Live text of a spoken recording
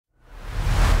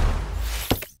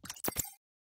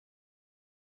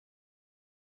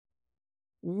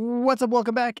What's up?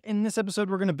 Welcome back. In this episode,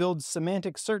 we're going to build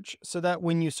semantic search so that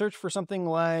when you search for something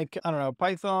like, I don't know,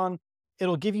 Python,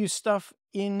 it'll give you stuff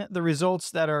in the results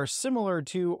that are similar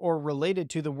to or related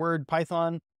to the word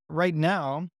Python. Right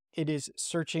now, it is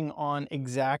searching on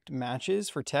exact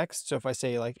matches for text. So if I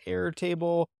say like error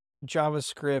table,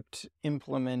 JavaScript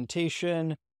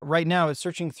implementation, right now it's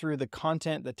searching through the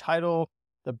content, the title,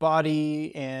 the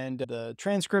body and the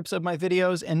transcripts of my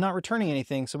videos and not returning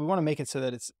anything. So we want to make it so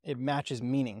that it matches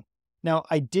meaning. Now,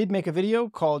 I did make a video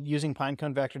called using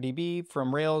pgVector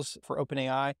from Rails for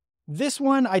OpenAI. This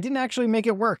one, I didn't actually make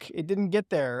it work. It didn't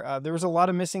get there. There was a lot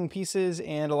of missing pieces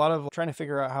and a lot of trying to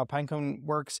figure out how Pinecone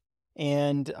works.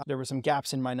 And there were some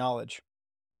gaps in my knowledge.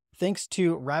 Thanks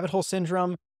to Rabbit Hole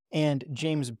Syndrome and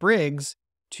James Briggs,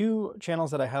 two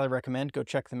channels that I highly recommend. Go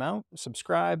check them out.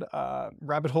 Subscribe.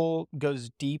 Rabbit Hole goes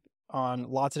deep on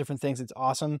lots of different things. It's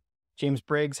awesome. James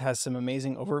Briggs has some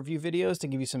amazing overview videos to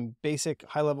give you some basic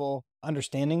high-level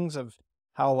understandings of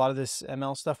how a lot of this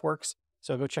ML stuff works.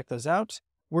 So go check those out.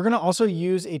 We're going to also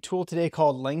use a tool today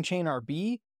called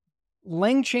LangChain.rb.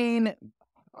 LangChain,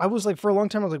 I was like, for a long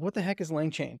time, I was like, what the heck is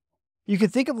LangChain? You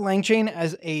could think of LangChain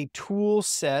as a tool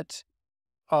set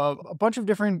of a bunch of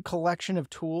different collection of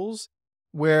tools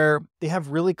where they have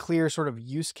really clear sort of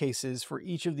use cases for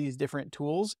each of these different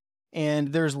tools.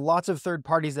 And there's lots of third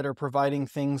parties that are providing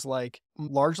things like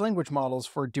large language models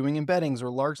for doing embeddings or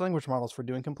large language models for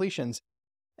doing completions.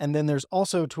 And then there's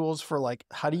also tools for like,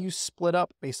 how do you split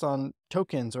up based on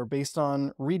tokens or based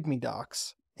on README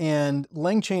docs? And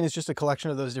LangChain is just a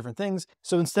collection of those different things.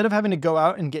 So instead of having to go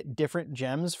out and get different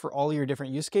gems for all your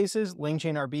different use cases,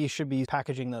 LangChain.rb should be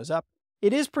packaging those up.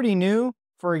 It is pretty new.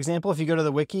 For example, if you go to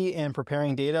the wiki and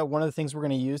preparing data, one of the things we're going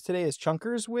to use today is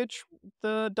chunkers, which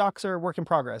the docs are a work in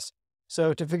progress.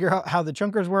 So to figure out how the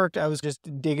chunkers worked, I was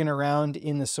just digging around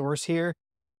in the source here.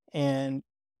 And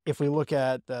if we look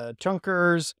at the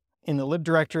chunkers in the lib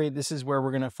directory, this is where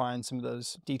we're going to find some of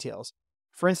those details.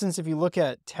 For instance, if you look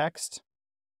at text,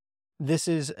 this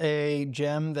is a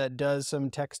gem that does some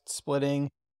text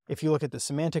splitting. If you look at the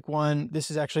semantic one,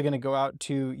 this is actually going to go out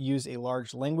to use a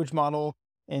large language model.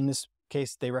 In this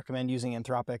case, they recommend using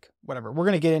Anthropic, whatever. We're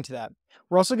going to get into that.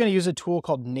 We're also going to use a tool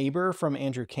called Neighbor from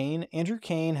Andrew Kane. Andrew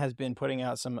Kane has been putting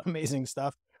out some amazing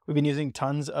stuff. We've been using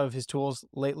tons of his tools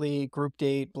lately, Group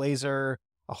Date, Blazor,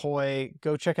 Ahoy.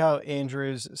 Go check out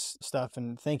Andrew's stuff.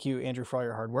 And thank you, Andrew, for all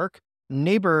your hard work.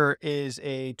 Neighbor is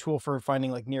a tool for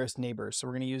finding like nearest neighbors. So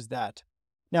we're going to use that.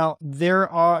 Now,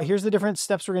 here's the different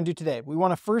steps we're going to do today. We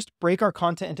want to first break our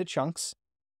content into chunks.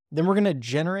 Then we're going to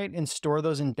generate and store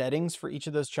those embeddings for each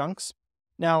of those chunks.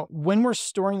 Now, when we're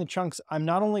storing the chunks, I'm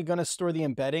not only going to store the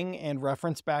embedding and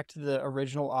reference back to the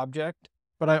original object,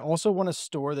 but I also want to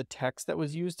store the text that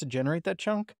was used to generate that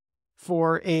chunk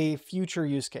for a future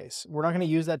use case. We're not going to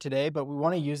use that today, but we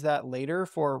want to use that later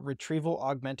for retrieval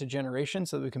augmented generation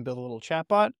so that we can build a little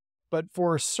chatbot. But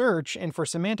for search and for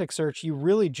semantic search, you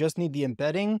really just need the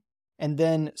embedding and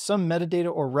then some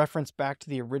metadata or reference back to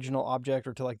the original object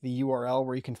or to like the URL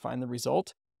where you can find the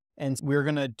result. And we're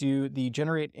going to do the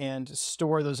generate and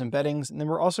store those embeddings. And then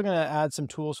we're also going to add some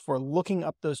tools for looking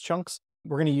up those chunks.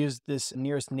 We're going to use this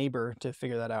nearest neighbor to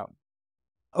figure that out.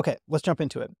 Okay, let's jump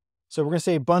into it. So we're going to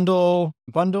say bundle,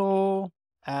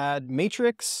 add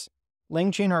matrix,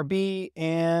 LangChain.rb,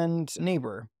 and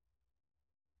neighbor.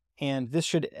 And this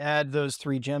should add those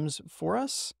three gems for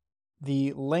us.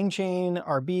 The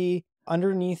LangChain.rb,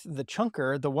 underneath the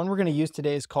chunker, the one we're going to use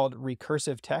today is called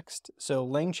recursive text. So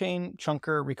LangChain,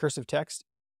 chunker, recursive text.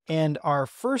 And our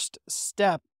first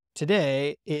step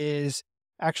today is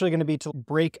actually going to be to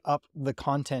break up the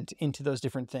content into those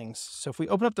different things. So if we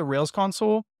open up the Rails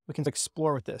console, we can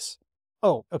explore with this.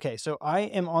 Oh, okay. So I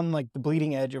am on like the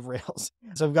bleeding edge of Rails.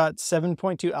 So I've got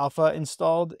 7.2 alpha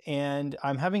installed and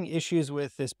I'm having issues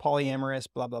with this polyamorous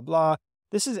blah, blah, blah.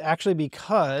 This is actually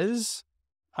because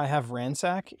I have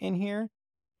Ransack in here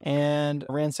and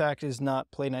Ransack does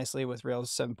not play nicely with Rails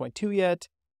 7.2 yet.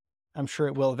 I'm sure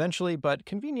it will eventually, but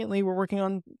conveniently we're working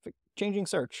on changing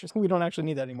search. We don't actually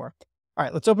need that anymore. All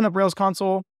right, let's open up Rails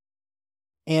console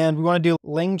and we want to do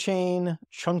LangChain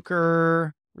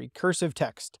chunker recursive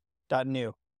text.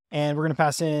 .new. And we're going to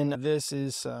pass in, this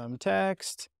is some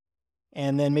text.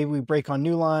 And then maybe we break on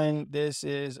new line. This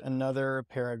is another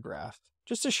paragraph.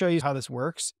 Just to show you how this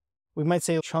works, we might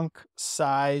say chunk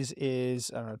size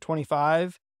is, I don't know,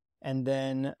 25. And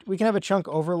then we can have a chunk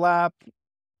overlap.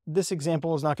 This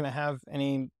example is not going to have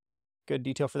any good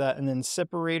detail for that. And then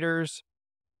separators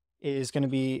is going to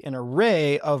be an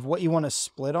array of what you want to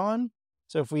split on.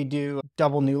 So if we do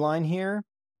double new line here,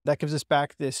 that gives us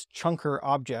back this chunker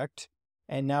object.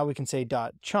 And now we can say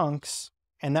dot chunks,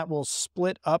 and that will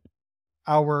split up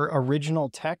our original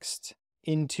text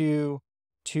into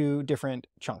 2 different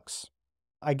chunks.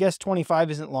 I guess 25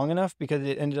 isn't long enough because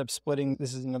it ended up splitting,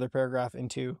 this is another paragraph,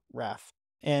 into raf.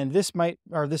 And this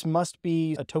must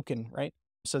be a token, right?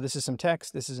 So this is some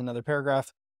text, this is another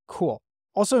paragraph. Cool.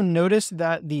 Also notice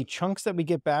that the chunks that we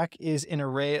get back is an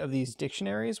array of these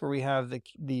dictionaries where we have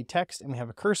the text and we have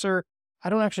a cursor. I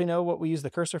don't actually know what we use the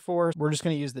cursor for. We're just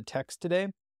going to use the text today.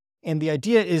 And the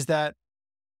idea is that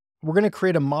we're going to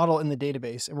create a model in the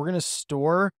database and we're going to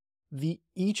store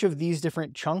each of these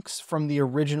different chunks from the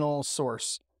original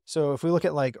source. So if we look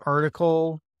at like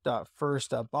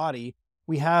article.first.body,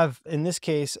 we have, in this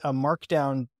case, a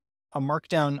markdown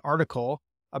article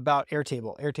about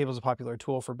Airtable. Airtable is a popular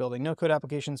tool for building no-code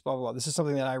applications, blah, blah, blah. This is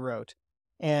something that I wrote.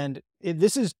 And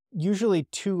this is usually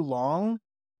too long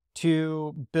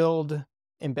to build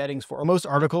embeddings for. Most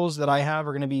articles that I have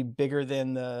are going to be bigger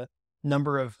than the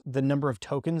number of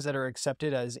tokens that are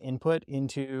accepted as input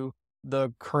into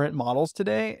the current models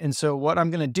today. And so what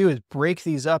I'm going to do is break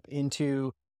these up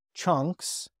into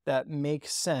chunks that make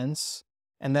sense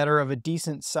and that are of a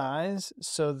decent size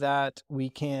so that we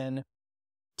can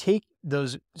take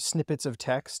those snippets of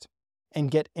text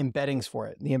and get embeddings for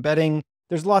it. The embedding,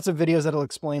 there's lots of videos that'll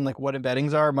explain like what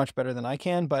embeddings are much better than I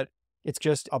can, but it's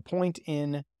just a point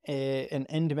in an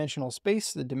n-dimensional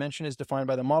space. The dimension is defined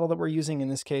by the model that we're using, in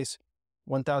this case,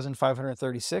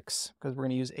 1536, because we're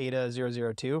going to use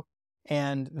ADA002.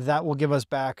 And that will give us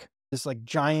back this like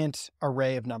giant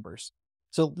array of numbers.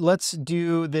 So let's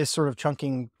do this sort of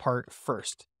chunking part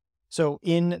first. So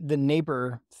in the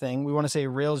neighbor thing, we want to say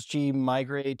railsg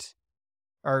migrate,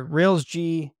 or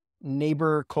railsg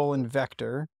neighbor :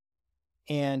 vector.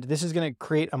 And this is going to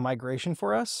create a migration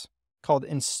for us called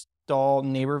install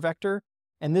neighbor vector.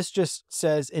 And this just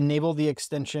says enable the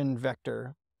extension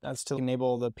vector. That's to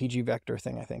enable the pgVector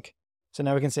thing, I think. So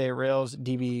now we can say Rails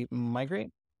DB migrate.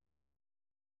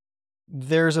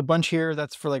 There's a bunch here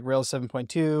that's for like Rails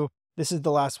 7.2. This is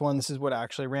the last one. This is what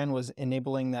actually ran, was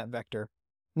enabling that vector.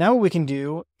 Now what we can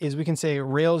do is we can say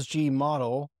railsg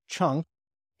model chunk,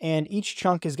 and each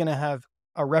chunk is going to have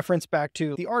a reference back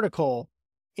to the article.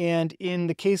 And in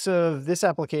the case of this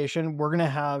application, we're going to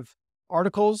have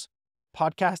articles,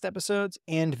 podcast episodes,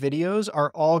 and videos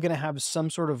are all going to have some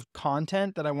sort of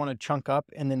content that I want to chunk up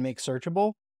and then make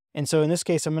searchable. And so in this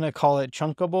case, I'm going to call it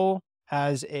chunkable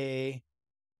as a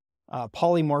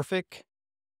polymorphic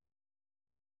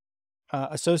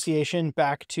association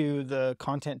back to the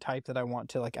content type that I want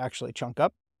to like actually chunk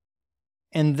up.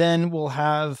 And then we'll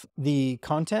have the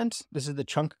content. This is the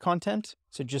chunk content.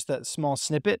 So just that small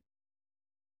snippet.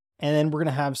 And then we're going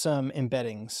to have some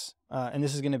embeddings. And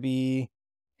this is going to be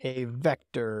a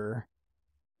vector.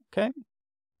 Okay.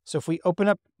 So if we open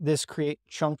up this create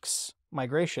chunks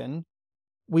migration,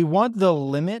 we want the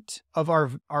limit of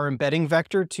our embedding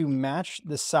vector to match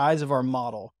the size of our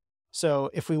model. So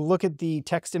if we look at the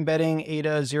text embedding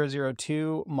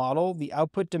ADA002 model, the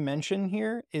output dimension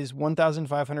here is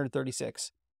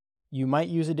 1536. You might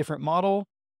use a different model,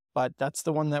 but that's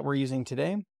the one that we're using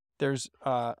today. There's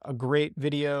a great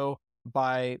video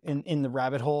in the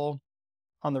rabbit hole,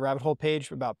 on the rabbit hole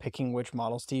page, about picking which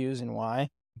models to use and why,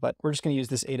 but we're just going to use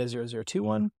this ADA002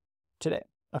 one today.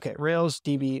 Okay, Rails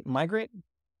DB migrate.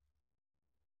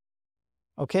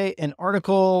 Okay, an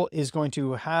article is going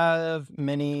to have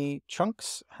many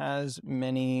chunks, as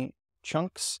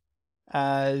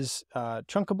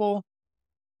chunkable.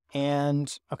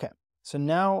 And okay, so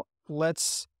now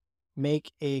let's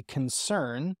make a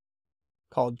concern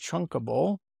called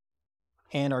chunkable.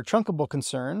 And our chunkable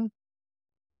concern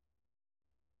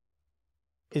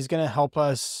is going to help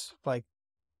us like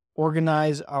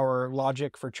organize our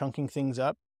logic for chunking things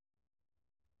up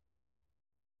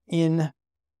in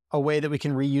a way that we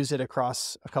can reuse it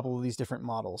across a couple of these different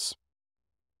models.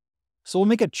 So we'll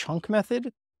make a chunk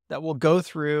method that will go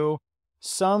through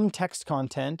some text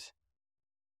content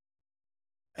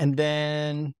and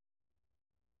then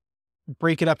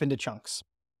break it up into chunks.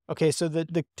 Okay, so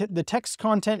the text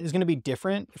content is going to be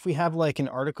different. If we have like an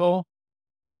article,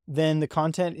 then the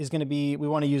content is going to be, we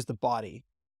want to use the body.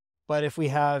 But if we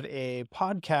have a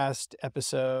podcast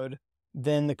episode,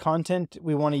 then the content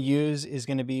we want to use is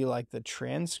going to be like the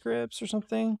transcripts or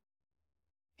something.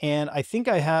 And I think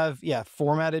I have,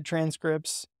 formatted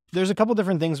transcripts. There's a couple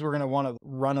different things we're going to want to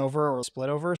run over or split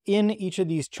over. In each of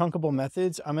these chunkable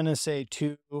methods, I'm going to say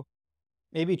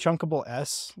maybe chunkable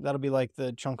S. That'll be like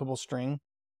the chunkable string.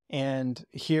 And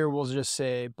here we'll just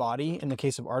say body in the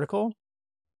case of article.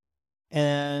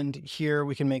 And here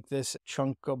we can make this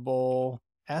chunkable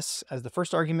S as the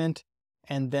first argument.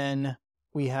 And then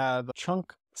we have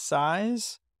chunk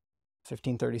size,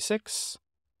 1536.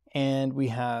 and we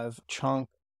have chunk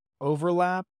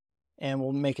overlap, and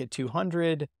we'll make it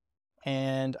 200.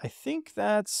 And I think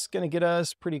that's going to get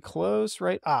us pretty close,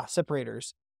 right?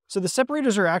 Separators. So the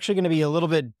separators are actually going to be a little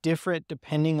bit different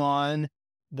depending on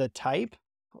the type.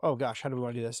 Oh gosh, how do we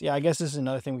want to do this? Yeah, I guess this is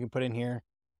another thing we can put in here.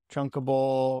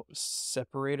 Chunkable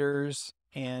separators.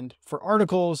 And for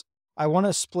articles, I want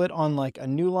to split on like a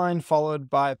new line followed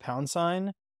by a pound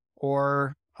sign,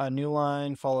 or a new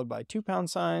line followed by 2 pound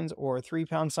signs or 3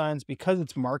 pound signs. Because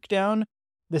it's markdown,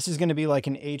 this is going to be like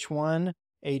an H1,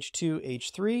 H2,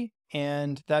 H3,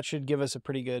 and that should give us a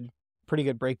pretty good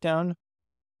breakdown.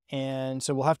 And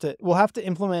so we'll have to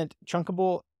implement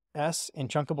chunkable S and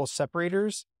chunkable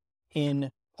separators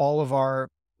in all of our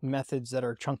methods that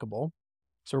are chunkable.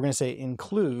 So we're going to say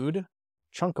include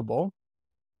chunkable.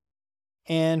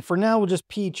 And for now, we'll just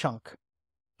p chunk.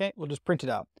 Okay, we'll just print it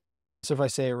out. So if I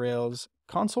say Rails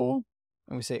console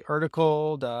and we say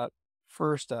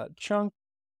article.first.chunk,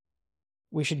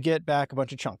 we should get back a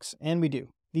bunch of chunks, and we do.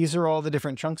 These are all the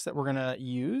different chunks that we're going to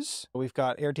use. We've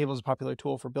got Airtable as a popular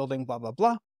tool for building blah, blah,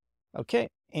 blah. Okay,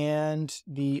 and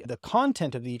the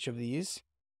content of each of these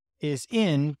is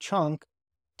in chunk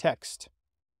text.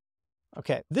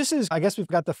 Okay, this is, I guess we've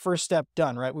got the first step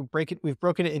done, right? We've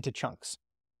broken it into chunks.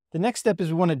 The next step is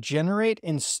we want to generate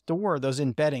and store those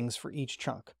embeddings for each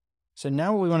chunk. So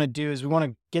now what we want to do is we want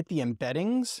to get the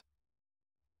embeddings,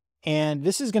 and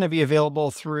this is going to be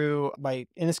available through,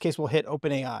 in this case, we'll hit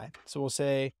OpenAI. So we'll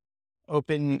say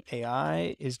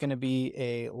OpenAI is going to be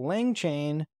a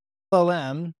LangChain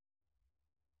LLM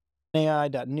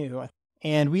AI.new.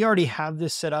 And we already have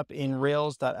this set up in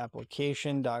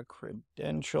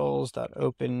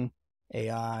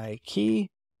rails.application.credentials.openai key.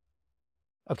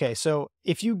 Okay, so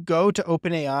if you go to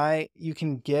OpenAI, you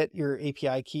can get your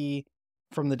API key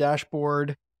from the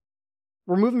dashboard.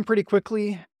 We're moving pretty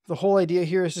quickly. The whole idea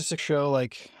here is just to show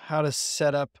like how to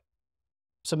set up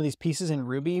some of these pieces in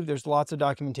Ruby. There's lots of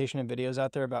documentation and videos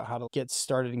out there about how to get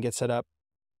started and get set up.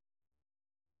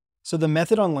 So the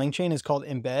method on LangChain is called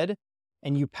embed,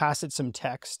 and you pass it some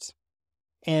text.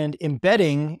 And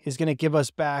embedding is going to give us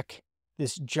back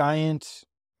this giant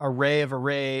array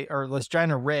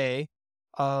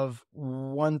of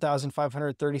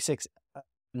 1,536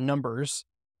 numbers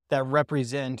that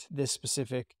represent this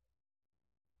specific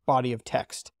body of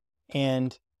text.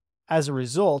 And as a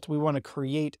result, we want to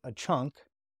create a chunk,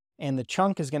 and the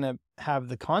chunk is going to have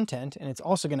the content, and it's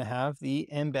also going to have the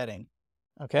embedding.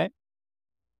 Okay.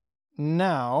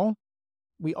 Now,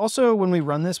 when we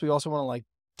run this, we also want to like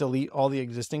delete all the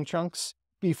existing chunks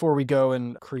before we go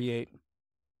and create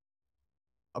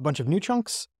a bunch of new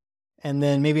chunks. And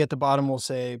then maybe at the bottom, we'll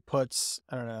say puts,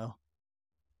 I don't know,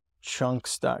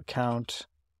 chunks.count,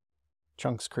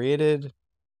 chunks created.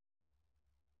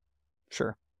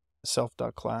 Sure.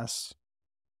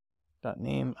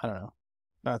 Self.class.name. I don't know.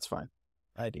 That's fine.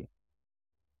 ID.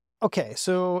 Okay.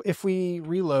 So if we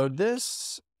reload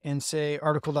this and say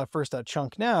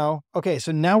article.first.chunk now, okay,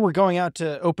 so now we're going out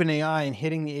to OpenAI and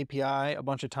hitting the API a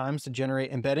bunch of times to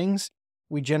generate embeddings.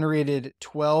 We generated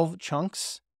 12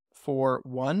 chunks for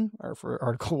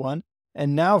article 1.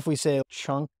 And now if we say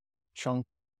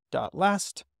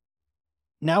chunk.last,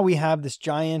 now we have this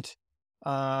giant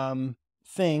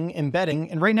thing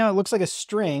embedding. And right now it looks like a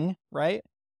string, right?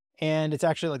 And it's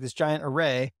actually like this giant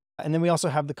array. And then we also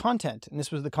have the content. And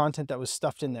this was the content that was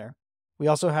stuffed in there. We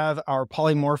also have our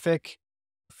polymorphic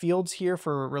fields here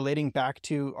for relating back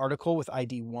to article with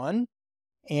ID 1.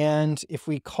 And if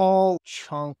we call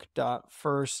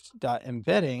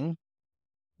chunk.first.embedding,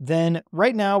 then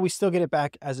right now we still get it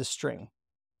back as a string.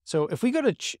 So if we go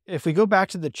back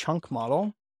to the chunk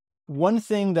model, one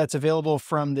thing that's available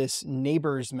from this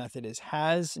neighbors method is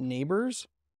has neighbors.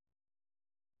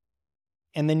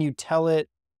 And then you tell it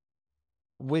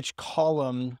which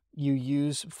column you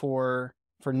use for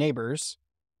neighbors.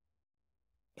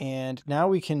 And now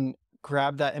we can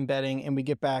grab that embedding and we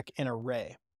get back an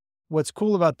array. What's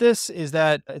cool about this is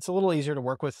that it's a little easier to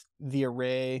work with the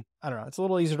array. I don't know, it's a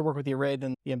little easier to work with the array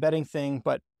than the embedding thing,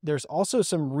 but there's also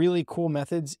some really cool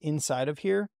methods inside of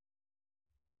here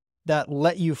that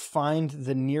let you find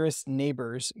the nearest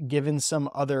neighbors given some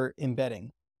other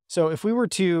embedding. So if we were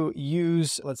to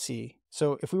use,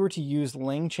 if we were to use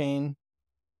LangChain,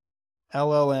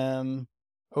 LLM,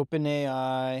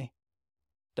 OpenAI.new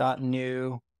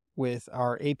with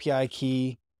our API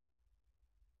key,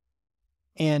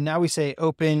 and now we say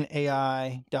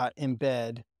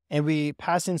OpenAI.embed, and we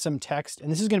pass in some text, and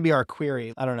this is going to be our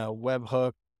query. I don't know,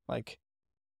 webhook, like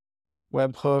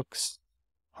webhooks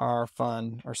are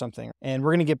fun or something. And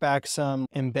we're going to get back some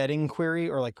embedding query,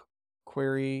 or like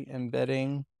query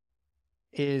embedding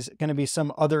is going to be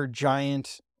some other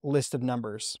giant list of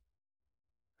numbers.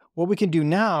 What we can do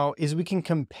now is we can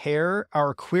compare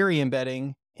our query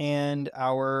embedding and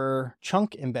our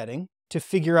chunk embedding to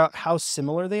figure out how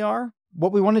similar they are.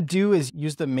 What we want to do is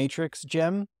use the matrix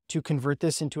gem to convert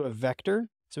this into a vector.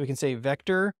 So we can say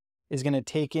vector is going to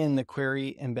take in the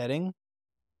query embedding.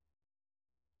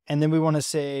 And then we want to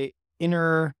say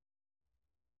inner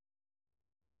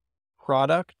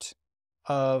product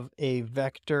of a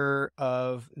vector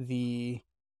of the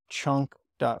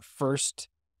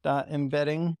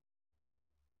chunk.first.embedding.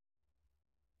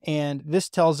 And this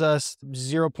tells us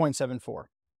 0.74.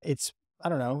 It's, I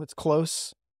don't know, it's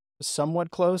close, somewhat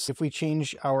close. If we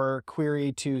change our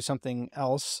query to something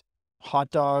else, hot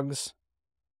dogs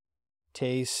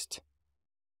taste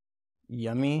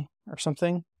yummy or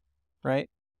something, right?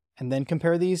 And then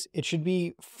compare these, it should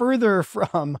be further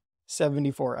from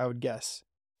 74, I would guess.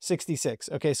 66.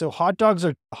 Okay, so hot dogs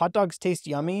taste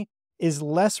yummy is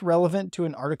less relevant to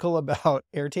an article about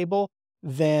Airtable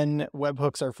than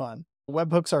webhooks are fun.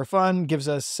 Webhooks are fun gives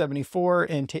us 74,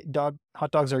 and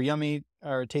hot dogs are yummy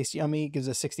or taste yummy gives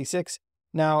us 66.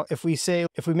 Now, if we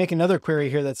make another query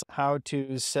here that's how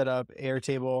to set up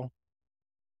Airtable,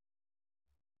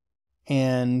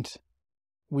 and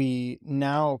we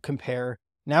now compare,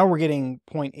 now we're getting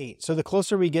 0.8. So the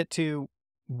closer we get to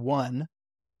 1,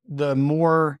 the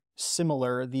more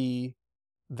similar the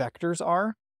vectors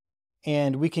are.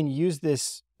 And we can use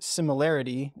this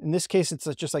similarity. In this case, it's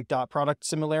just like dot product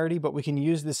similarity, but we can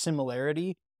use this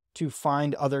similarity to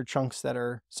find other chunks that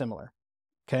are similar.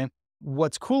 Okay.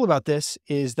 What's cool about this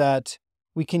is that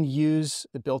we can use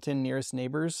the built-in nearest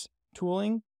neighbors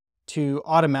tooling to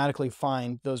automatically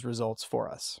find those results for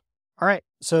us. All right.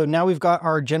 So now we've got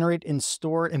our generate and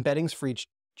store embeddings for each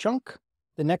chunk.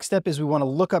 The next step is we want to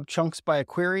look up chunks by a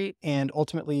query and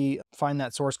ultimately find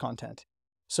that source content.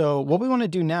 So what we want to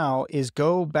do now is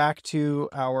go back to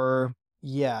our,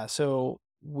 so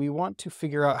we want to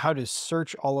figure out how to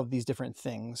search all of these different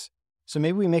things. So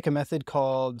maybe we make a method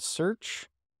called search.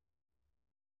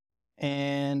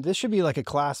 And this should be like a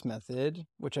class method,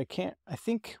 which I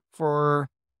think for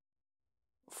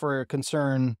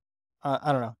concern,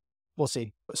 I don't know. We'll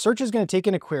see. Search is going to take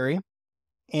in a query,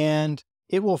 and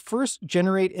it will first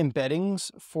generate embeddings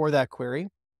for that query.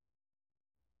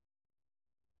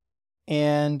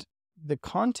 And the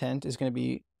content is going to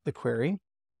be the query.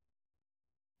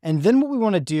 And then what we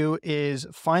want to do is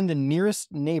find the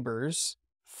nearest neighbors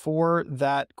for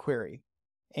that query.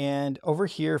 And over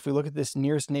here, if we look at this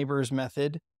nearest neighbors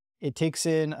method, it takes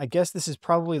in, I guess this is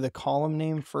probably the column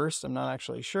name first. I'm not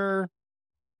actually sure.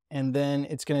 And then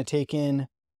it's going to take in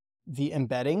the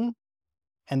embedding.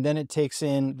 And then it takes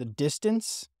in the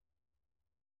distance.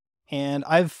 And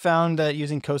I've found that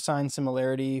using cosine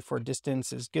similarity for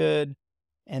distance is good.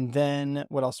 And then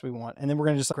what else do we want? And then we're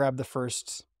going to just grab the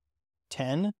first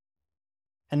 10.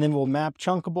 And then we'll map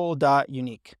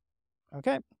chunkable.unique.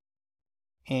 Okay.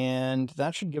 And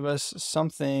that should give us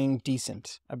something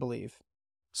decent, I believe.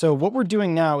 So what we're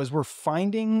doing now is we're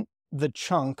finding the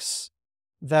chunks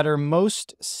that are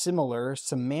most similar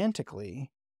semantically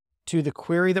to the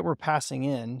query that we're passing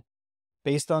in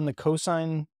based on the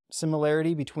cosine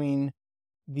similarity between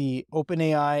the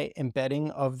OpenAI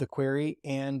embedding of the query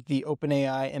and the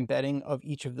OpenAI embedding of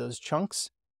each of those chunks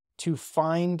to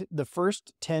find the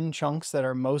first 10 chunks that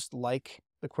are most like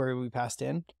the query we passed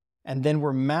in. And then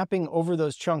we're mapping over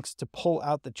those chunks to pull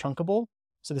out the chunkable.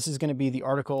 So this is going to be the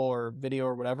article or video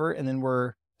or whatever. And then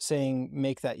we're saying,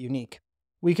 make that unique.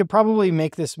 We could probably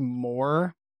make this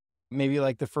more, maybe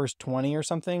like the first 20 or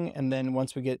something. And then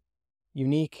once we get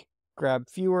unique, grab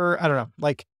fewer. I don't know.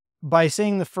 Like by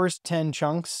saying the first 10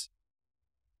 chunks,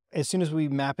 as soon as we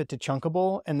map it to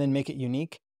chunkable and then make it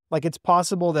unique, like it's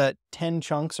possible that 10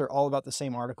 chunks are all about the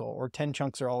same article or 10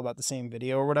 chunks are all about the same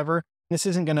video or whatever. This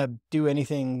isn't going to do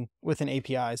anything with an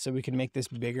API, so we can make this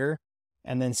bigger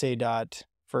and then say dot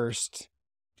first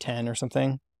 10 or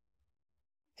something.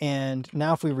 And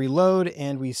now if we reload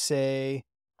and we say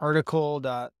article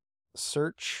dot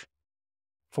search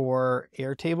for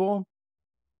Airtable.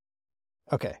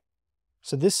 Okay.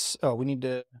 So this, we need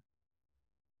to,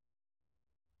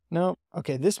 no.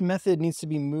 Okay. This method needs to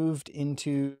be moved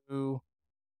into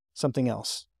something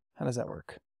else. How does that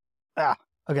work?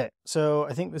 Okay. So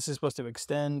I think this is supposed to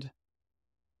extend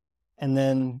and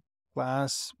then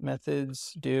class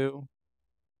methods do,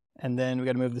 and then we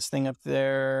got to move this thing up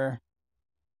there.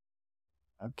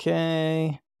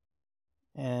 Okay.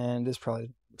 And this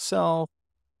probably self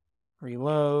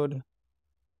reload.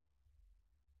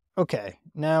 Okay.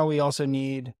 Now we also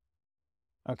need,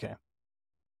 okay.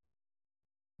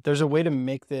 There's a way to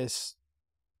make this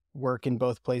work in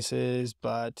both places,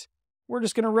 but we're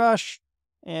just going to rush.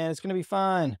 and it's going to be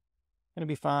fine. Going to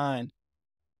be fine.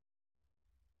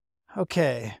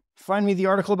 Okay, find me the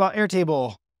article about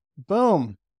Airtable.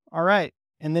 Boom. All right.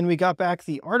 And then we got back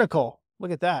the article.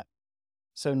 Look at that.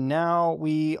 So now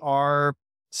we are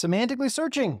semantically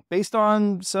searching based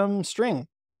on some string.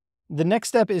 The next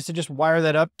step is to just wire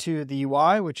that up to the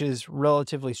UI, which is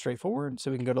relatively straightforward.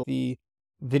 So we can go to the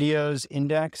videos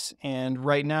index. And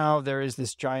right now there is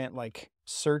this giant like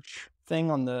search thing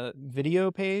on the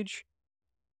video page.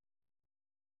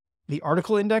 The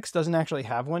article index doesn't actually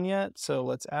have one yet, so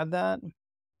let's add that.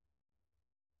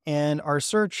 And our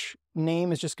search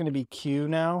name is just going to be Q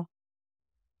now.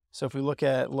 So if we look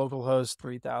at localhost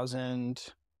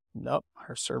 3000, nope,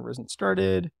 our server isn't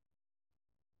started.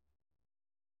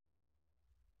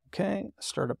 Okay,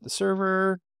 start up the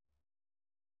server.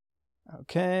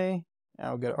 Okay,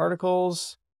 now we'll go to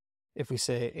articles. If we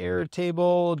say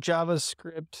Airtable,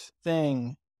 JavaScript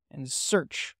thing, and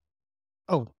search.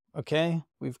 Oh, okay,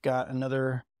 we've got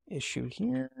another issue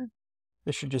here.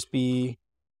 This should just be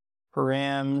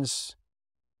params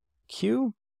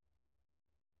Q.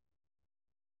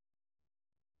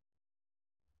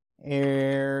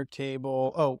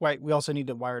 Airtable. Oh, right, we also need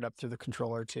to wire it up through the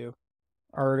controller too.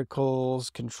 Articles,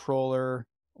 controller.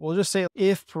 We'll just say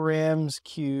if params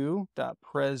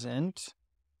Q.present.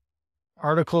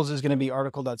 Articles is going to be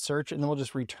article.search, and then we'll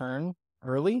just return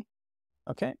early.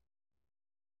 Okay.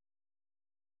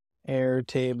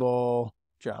 Airtable,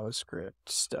 JavaScript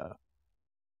stuff.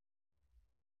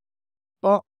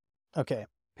 Well, okay.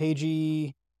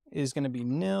 Pagey is going to be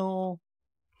nil.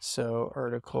 So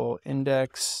article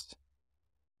index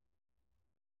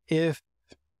if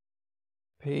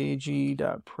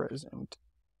pagey.present.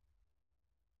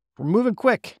 We're moving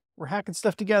quick. We're hacking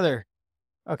stuff together.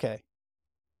 Okay.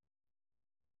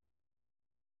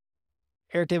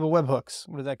 Airtable webhooks.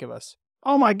 What does that give us?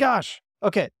 Oh my gosh.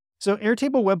 Okay. So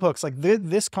Airtable webhooks, like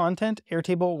this content,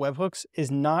 Airtable webhooks,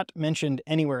 is not mentioned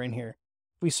anywhere in here.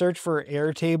 If we search for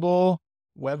Airtable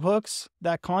webhooks,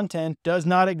 that content does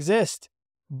not exist,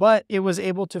 but it was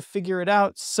able to figure it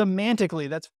out semantically.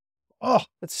 That's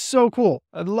so cool.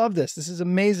 I love this. This is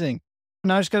amazing.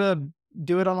 Now I just gotta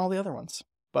do it on all the other ones.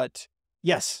 But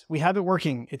yes, we have it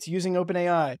working. It's using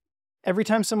OpenAI. Every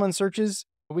time someone searches,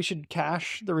 we should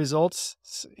cache the results.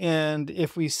 And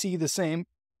if we see the same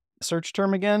search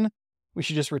term again, we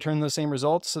should just return those same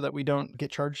results so that we don't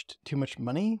get charged too much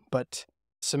money. But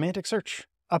semantic search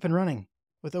up and running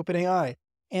with OpenAI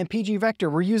and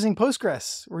pgVector. We're using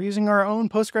Postgres. We're using our own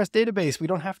Postgres database. We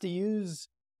don't have to use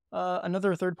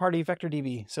another third-party vector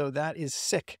DB. So that is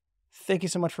sick. Thank you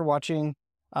so much for watching.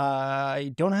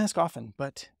 I don't ask often,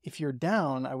 but if you're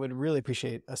down, I would really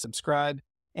appreciate a subscribe.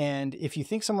 And if you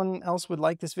think someone else would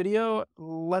like this video,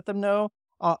 let them know.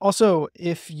 Also,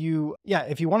 if you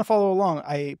want to follow along,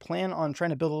 I plan on trying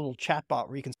to build a little chat bot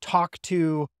where you can talk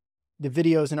to the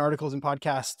videos and articles and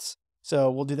podcasts. So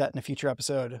we'll do that in a future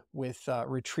episode with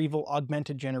retrieval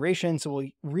augmented generation. So we'll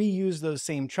reuse those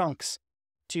same chunks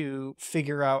to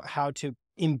figure out how to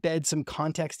embed some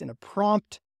context in a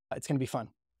prompt. It's going to be fun.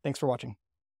 Thanks for watching.